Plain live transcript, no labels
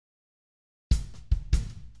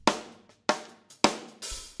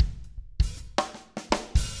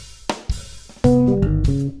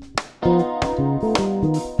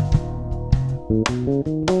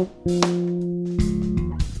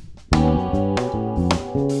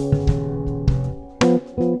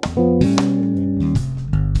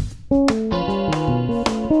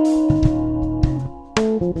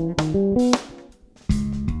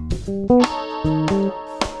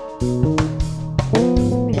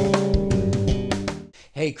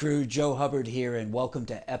Hey crew, Joe Hubbard here, and welcome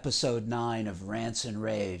to episode 9 of Rants and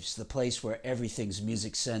Raves, the place where everything's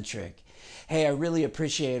music-centric. Hey, I really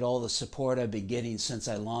appreciate all the support I've been getting since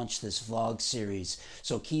I launched this vlog series,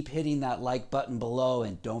 so keep hitting that like button below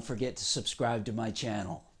and don't forget to subscribe to my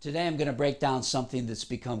channel. Today I'm going to break down something that's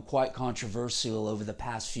become quite controversial over the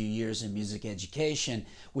past few years in music education,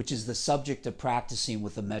 which is the subject of practicing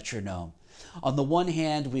with a metronome. On the one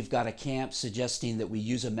hand, we've got a camp suggesting that we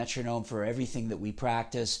use a metronome for everything that we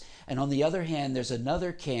practice, and on the other hand, there's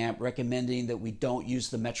another camp recommending that we don't use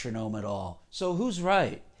the metronome at all. So who's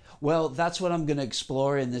right? Well, that's what I'm going to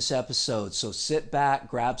explore in this episode, so sit back,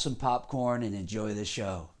 grab some popcorn, and enjoy the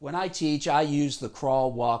show. When I teach, I use the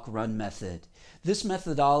crawl, walk, run method. This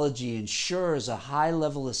methodology ensures a high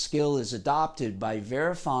level of skill is adopted by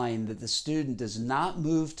verifying that the student does not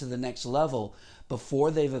move to the next level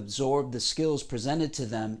before they've absorbed the skills presented to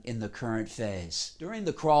them in the current phase. During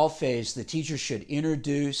the crawl phase, the teacher should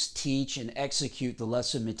introduce, teach, and execute the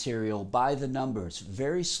lesson material by the numbers,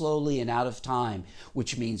 very slowly and out of time,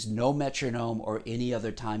 which means no metronome or any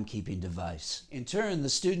other timekeeping device. In turn, the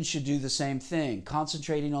student should do the same thing,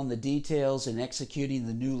 concentrating on the details and executing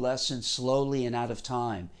the new lesson slowly and out of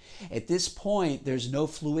time. At this point, there's no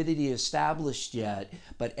fluidity established yet,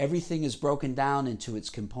 but everything is broken down into its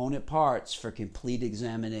component parts for complete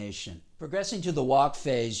examination. Progressing to the walk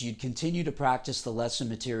phase, you'd continue to practice the lesson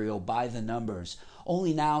material by the numbers,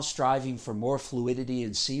 only now striving for more fluidity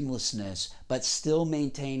and seamlessness, but still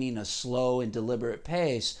maintaining a slow and deliberate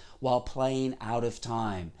pace while playing out of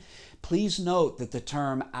time. Please note that the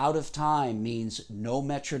term out of time means no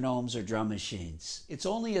metronomes or drum machines. It's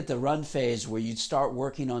only at the run phase where you'd start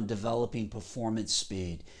working on developing performance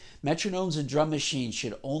speed. Metronomes and drum machines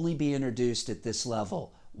should only be introduced at this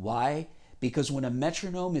level. Why? Because when a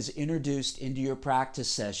metronome is introduced into your practice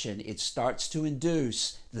session, it starts to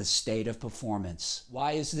induce the state of performance.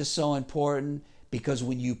 Why is this so important? Because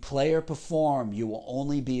when you play or perform, you will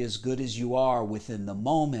only be as good as you are within the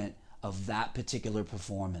moment of that particular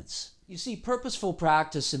performance. You see, purposeful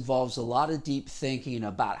practice involves a lot of deep thinking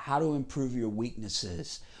about how to improve your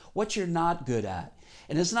weaknesses, what you're not good at.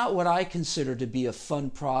 And it's not what I consider to be a fun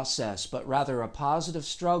process, but rather a positive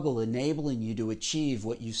struggle enabling you to achieve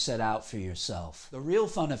what you set out for yourself. The real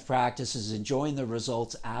fun of practice is enjoying the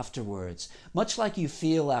results afterwards, much like you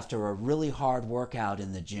feel after a really hard workout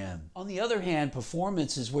in the gym. On the other hand,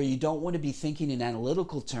 performance is where you don't want to be thinking in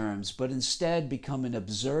analytical terms, but instead becoming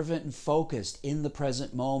observant and focused in the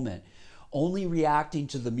present moment, only reacting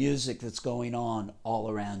to the music that's going on all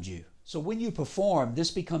around you. So when you perform,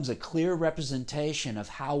 this becomes a clear representation of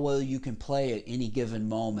how well you can play at any given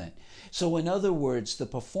moment. So in other words, the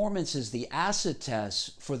performance is the acid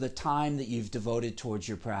test for the time that you've devoted towards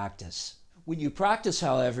your practice. When you practice,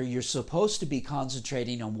 however, you're supposed to be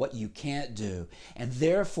concentrating on what you can't do, and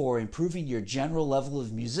therefore improving your general level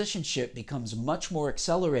of musicianship becomes much more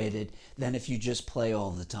accelerated than if you just play all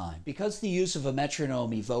the time. Because the use of a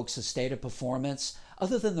metronome evokes a state of performance,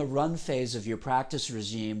 other than the run phase of your practice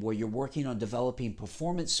regime where you're working on developing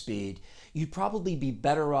performance speed, you'd probably be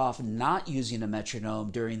better off not using a metronome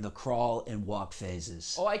during the crawl and walk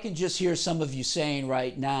phases. Oh, I can just hear some of you saying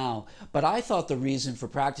right now, but I thought the reason for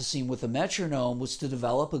practicing with a metronome was to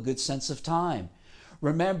develop a good sense of time.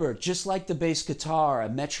 Remember, just like the bass guitar, a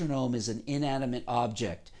metronome is an inanimate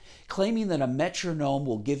object. Claiming that a metronome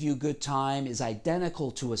will give you good time is identical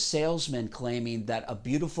to a salesman claiming that a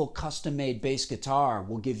beautiful custom-made bass guitar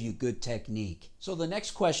will give you good technique. So the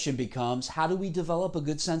next question becomes, how do we develop a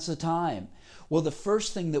good sense of time? Well, the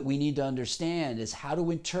first thing that we need to understand is how to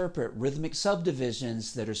interpret rhythmic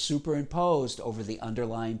subdivisions that are superimposed over the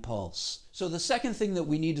underlying pulse. So the second thing that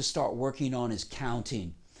we need to start working on is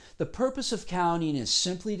counting. The purpose of counting is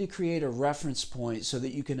simply to create a reference point so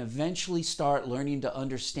that you can eventually start learning to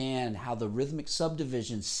understand how the rhythmic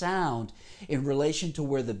subdivisions sound in relation to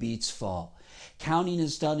where the beats fall. Counting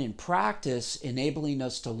is done in practice, enabling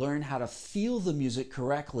us to learn how to feel the music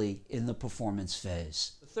correctly in the performance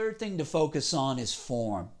phase. The third thing to focus on is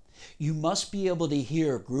form. You must be able to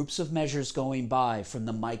hear groups of measures going by from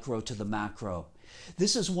the micro to the macro.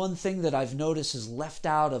 This is one thing that I've noticed is left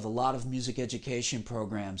out of a lot of music education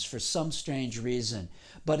programs for some strange reason,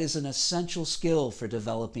 but is an essential skill for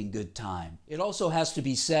developing good time. It also has to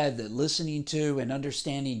be said that listening to and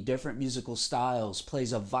understanding different musical styles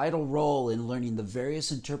plays a vital role in learning the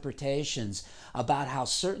various interpretations about how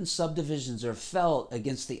certain subdivisions are felt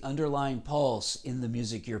against the underlying pulse in the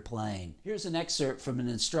music you're playing. Here's an excerpt from an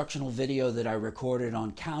instructional video that I recorded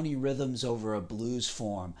on counting rhythms over a blues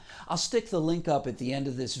form. I'll stick the link up at the end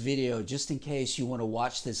of this video just in case you want to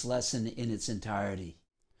watch this lesson in its entirety.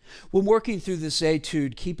 When working through this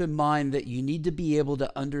etude, keep in mind that you need to be able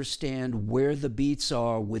to understand where the beats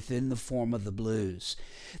are within the form of the blues.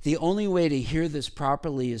 The only way to hear this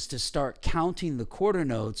properly is to start counting the quarter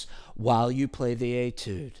notes while you play the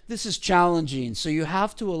etude. This is challenging, so you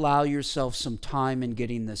have to allow yourself some time in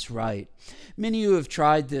getting this right. Many who have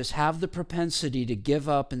tried this have the propensity to give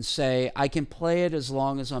up and say, I can play it as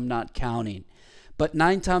long as I'm not counting. But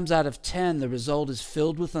 9 times out of 10, the result is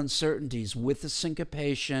filled with uncertainties with the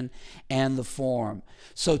syncopation and the form.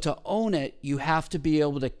 So to own it, you have to be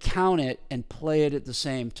able to count it and play it at the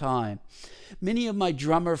same time. Many of my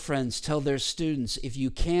drummer friends tell their students, if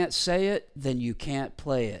you can't say it, then you can't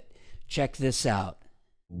play it. Check this out.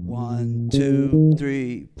 1, 2,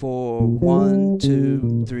 3, 4, 1,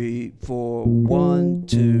 2, 3, 4, 1,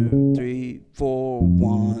 2, 3, 4,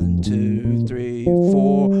 1, 2, 3,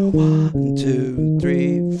 4, 1, 2,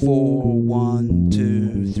 3, 4, 1,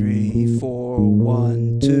 2, 3, 4,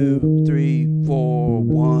 1, 2, 3, 4,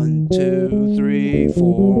 1, 2, 3,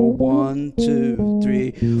 4, 1, 2,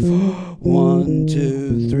 3, 4, 1,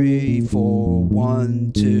 2, 3, 4,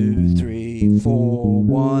 1, 2, 3, 4,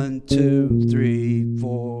 1, 2, 3,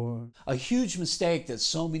 4. A huge mistake that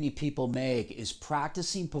so many people make is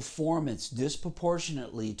practicing performance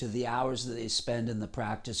disproportionately to the hours that they spend in the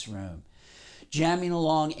practice room. Jamming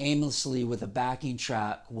along aimlessly with a backing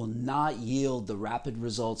track will not yield the rapid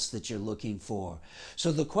results that you're looking for.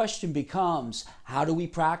 So the question becomes, how do we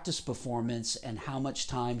practice performance and how much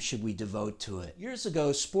time should we devote to it? Years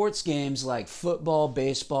ago, sports games like football,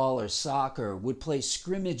 baseball, or soccer would play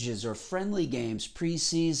scrimmages or friendly games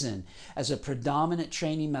pre-season as a predominant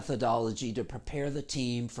training methodology to prepare the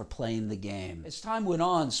team for playing the game. As time went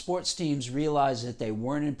on, sports teams realized that they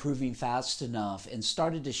weren't improving fast enough and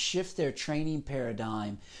started to shift their training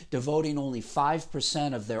paradigm, devoting only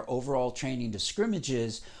 5% of their overall training to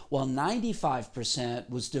scrimmages, while 95%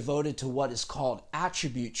 was devoted to what is called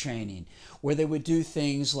attribute training, where they would do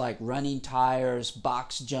things like running tires,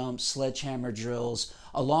 box jumps, sledgehammer drills,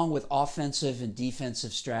 along with offensive and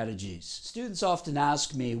defensive strategies. Students often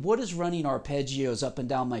ask me, what does running arpeggios up and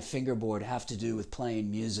down my fingerboard have to do with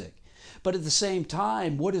playing music? But at the same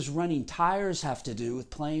time, what does running tires have to do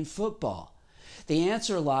with playing football? The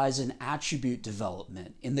answer lies in attribute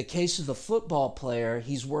development. In the case of the football player,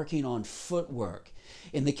 he's working on footwork.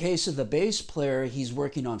 In the case of the bass player, he's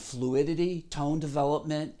working on fluidity, tone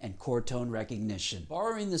development, and chord tone recognition.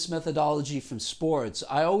 Borrowing this methodology from sports,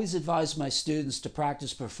 I always advise my students to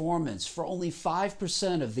practice performance for only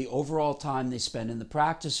 5% of the overall time they spend in the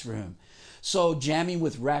practice room. So jamming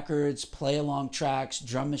with records, play-along tracks,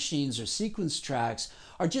 drum machines, or sequence tracks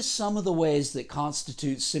are just some of the ways that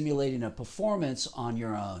constitute simulating a performance on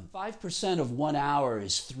your own. 5% of 1 hour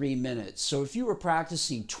is 3 minutes, so if you were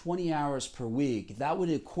practicing 20 hours per week, that would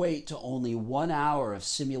equate to only 1 hour of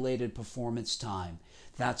simulated performance time.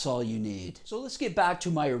 That's all you need. So let's get back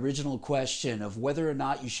to my original question of whether or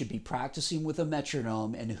not you should be practicing with a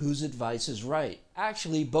metronome and whose advice is right.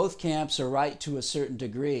 Actually, both camps are right to a certain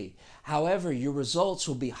degree. However, your results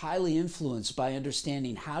will be highly influenced by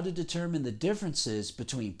understanding how to determine the differences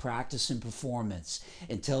between practice and performance.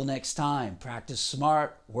 Until next time, practice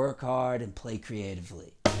smart, work hard, and play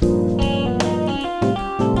creatively.